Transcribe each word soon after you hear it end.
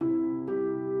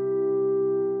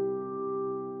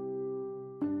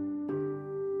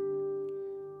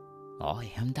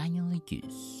I am Daniel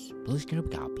Lucas. Please grab a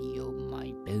copy of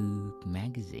my book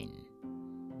magazine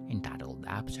entitled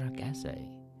Abstract Essay,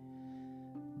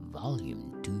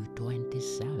 Volume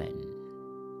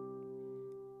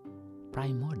 227,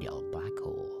 Primordial Black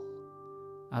Hole,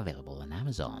 available on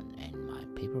Amazon, and my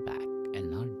paperback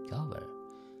and hardcover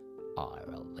are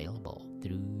available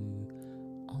through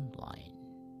online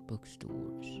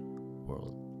bookstores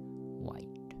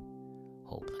worldwide.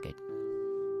 Hope to get